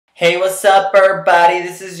Hey, what's up, everybody?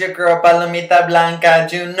 This is your girl, Palomita Blanca,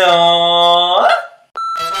 you know?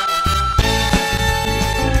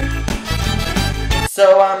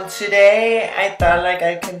 So, today I thought like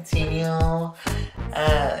I'd continue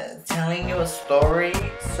telling you a story.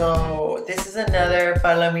 So, this is another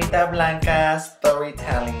Palomita Blanca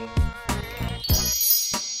storytelling.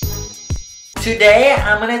 Today,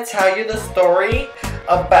 I'm gonna tell you the story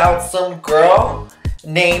about some girl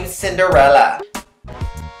named Cinderella.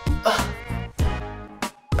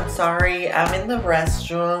 I'm sorry, I'm in the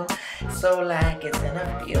restroom, so like it's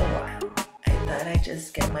gonna be a while. I thought I'd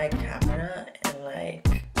just get my camera and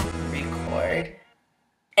like record.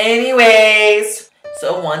 Anyways,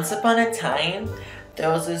 so once upon a time, there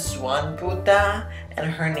was this one puta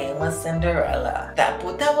and her name was Cinderella. That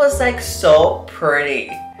puta was like so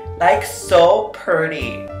pretty. Like so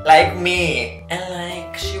pretty. Like me. And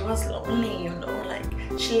like she was lonely, you know, like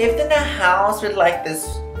she lived in a house with like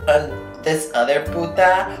this other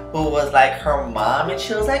puta who was like her mom, and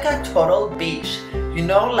she was like a total bitch, you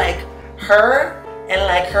know, like her and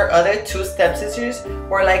like her other two stepsisters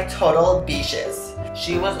were like total bitches.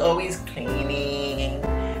 She was always cleaning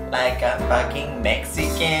like a fucking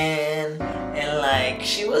Mexican, and like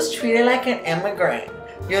she was treated like an immigrant,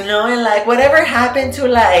 you know, and like whatever happened to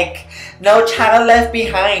like No Child Left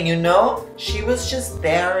Behind, you know, she was just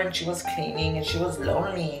there and she was cleaning and she was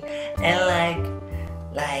lonely, and like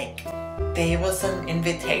there was an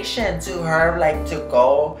invitation to her like to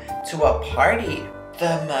go to a party.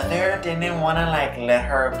 The mother didn't want to like let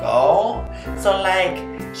her go, so like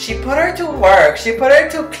she put her to work. She put her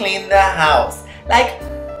to clean the house. Like,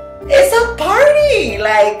 it's a party,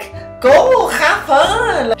 like go have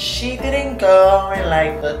fun. She didn't go, and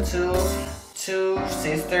like the two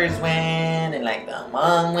sisters went, and like the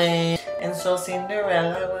mom went, and so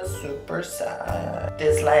Cinderella was super sad.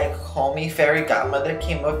 This like homie fairy godmother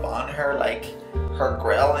came up on her, like her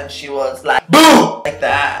grill, and she was like boom, like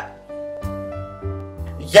that.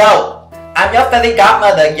 Yo, I'm your fairy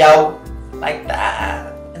godmother, yo, like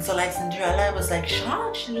that. And so like Cinderella was like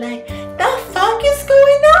shocked. She's like, the fuck is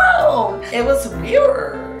going on? It was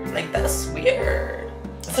weird. Like, that's weird.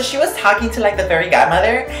 So she was talking to like the fairy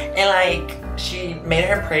godmother, and like she made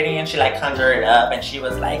her pretty, and she like conjured it up, and she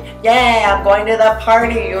was like, yeah, I'm going to the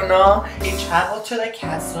party, you know. She traveled to the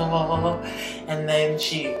castle, and then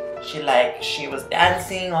she was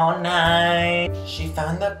dancing all night. She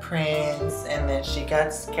found the prince, and then she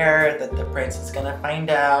got scared that the prince was gonna find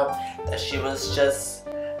out that she was just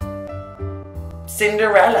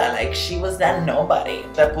Cinderella, like she was that nobody.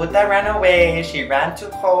 The puta ran away, she ran to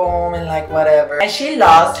home and like whatever, and she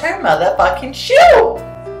lost her motherfucking shoe.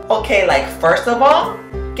 Okay, like first of all,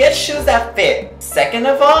 get shoes that fit. Second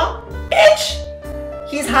of all, bitch,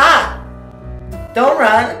 he's hot. Don't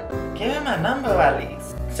run. Give him a number at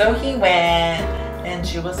least. So he went, and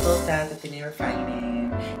she was so sad that they never find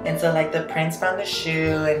him. And so like the prince found the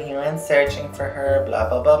shoe, and he went searching for her, blah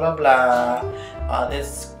blah blah blah blah. All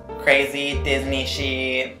this crazy Disney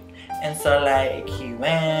shit. And so like he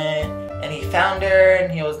went and he found her,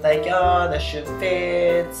 and he was like, yo, the shoe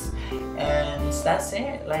fits, and that's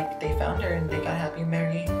it. Like they found her and they got happy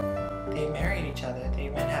married. They married each other. They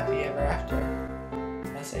went happy ever after.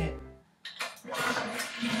 That's it.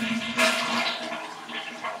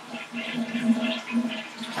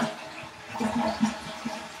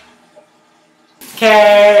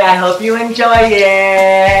 Okay, I hope you enjoy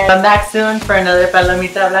it. Come back soon for another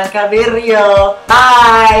Palomita Blanca video.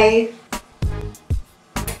 Bye!